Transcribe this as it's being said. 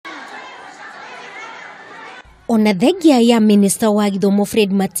Ona thengia ya Minister wa Githomo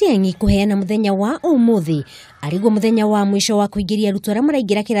Fred Matiang'i kuheana muthenya wa Umuthi ariguo muthenya wa mwico wa kuingiria arutwo aria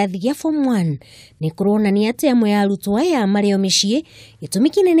maraingira kirathi gia form 1 ni kuronania ati amwe ya arutwo aya mareo micii gitumi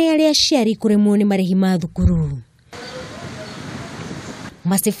kinene aria aciari kuremwo ni marihi ma thukuru.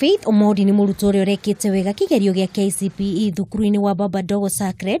 Master Faith Omodi ni murutwo uria urekite wega kigerio gia KCPE thukuru-ini wa Baba Dogo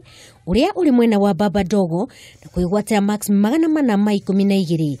Sacred uria uri mwena wa Baba Dogo na kuigwatira max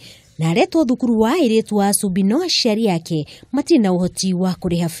 412 na aretwo thukuru wa airitu wa Subino aciari yake matina uhoti wa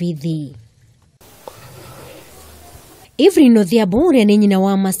kuriha bithi. Evelyn Thiambo uria ni nyina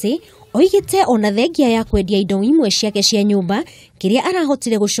wa Masi oigite ona thengia ya kwendia indo imwe ciake cia nyumba kiria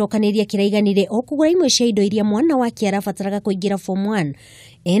arahotire gucokaniria kiraiganire o kugura imwe cia indo iria mwana wake arabataraga kuingira form 1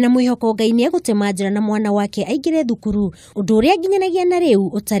 ena mwihoko Ngai ni egutema njira na mwana wake aingire thukuru undu uria nginyanagia na riu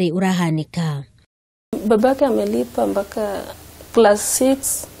utari urahanika. Babake amelipa mpaka class 6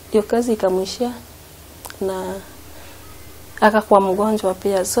 hiyo kazi ikamwishia na akakuwa mgonjwa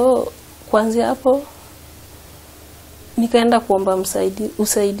pia, so kuanzia hapo nikaenda kuomba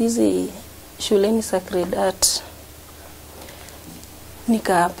usaidizi shuleni Sacred Heart,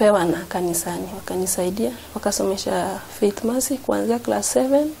 nikapewa na kanisani, wakanisaidia wakasomesha Faith Mercy kuanzia class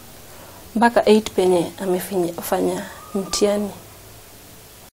 7 mpaka 8 penye amefanya mtihani.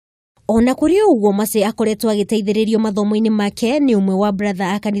 Ona kuri ouguo Masi akoretwo agiteithiririo mathomo-ini make ni umwe wa brother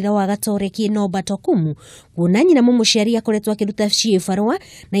akanitha wa Gatoreki no Batokumu kuona nyina mumuciari akoretwo akiruta ciibarwa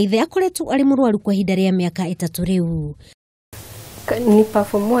na ithe akoretwo ari murwaru kwa ihinda ria miaka 3 riu. Ni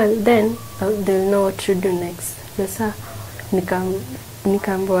perform well, then they'll know what to do next. Sasa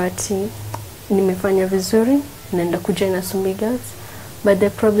nikaambiwa ati nimefanya vizuri naenda kujoin Sumbi Girls, but the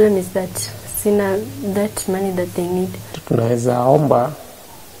problem is that sina that money that they need. Tunaweza omba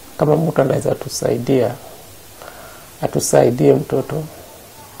kama mtu anaweza atusaidie mtoto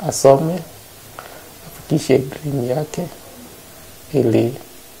asome afikishe dream yake ili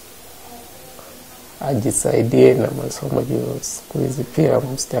ajisaidie na masomo juu siku hizi pia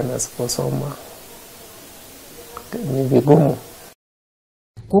msichana asiposoma ni vigumu.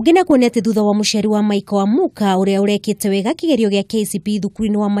 Kugina kuone ati thutha wa muciari wa Maiko wa Muka uria urekite wega kigerio gia KCPE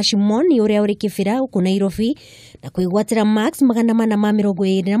thukuru-ini wa Mashimoni uria uri kibira huko Nairobi na kuigwatira max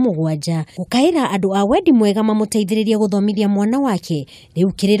 427 gukaira andu a wendi mwega mamuteithiririe guthomithia mwana wake.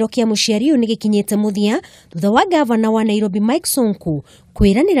 Riu kiriro kia muciari ni gikinyite muthia thutha wa gavana wa Nairobi Mike Sonko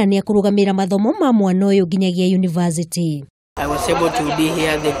kwiranira ni akurugamira mathomo ma mwana uyu nginyagia university. I was able to be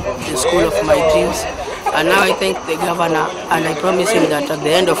here the school of my dreams. And now I thank the governor and I promise him that at the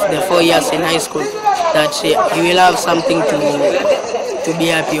end of the 4 years in high school that he will have something to be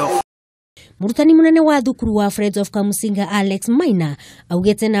happy of. Murutani munene wa thukuru wa Friends of Kamusinga Alex Maina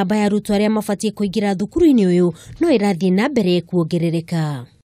augete namba ya arutwo aria mabatie kuingira thukuru-ini uyu no irathie na mbere kuongerereka.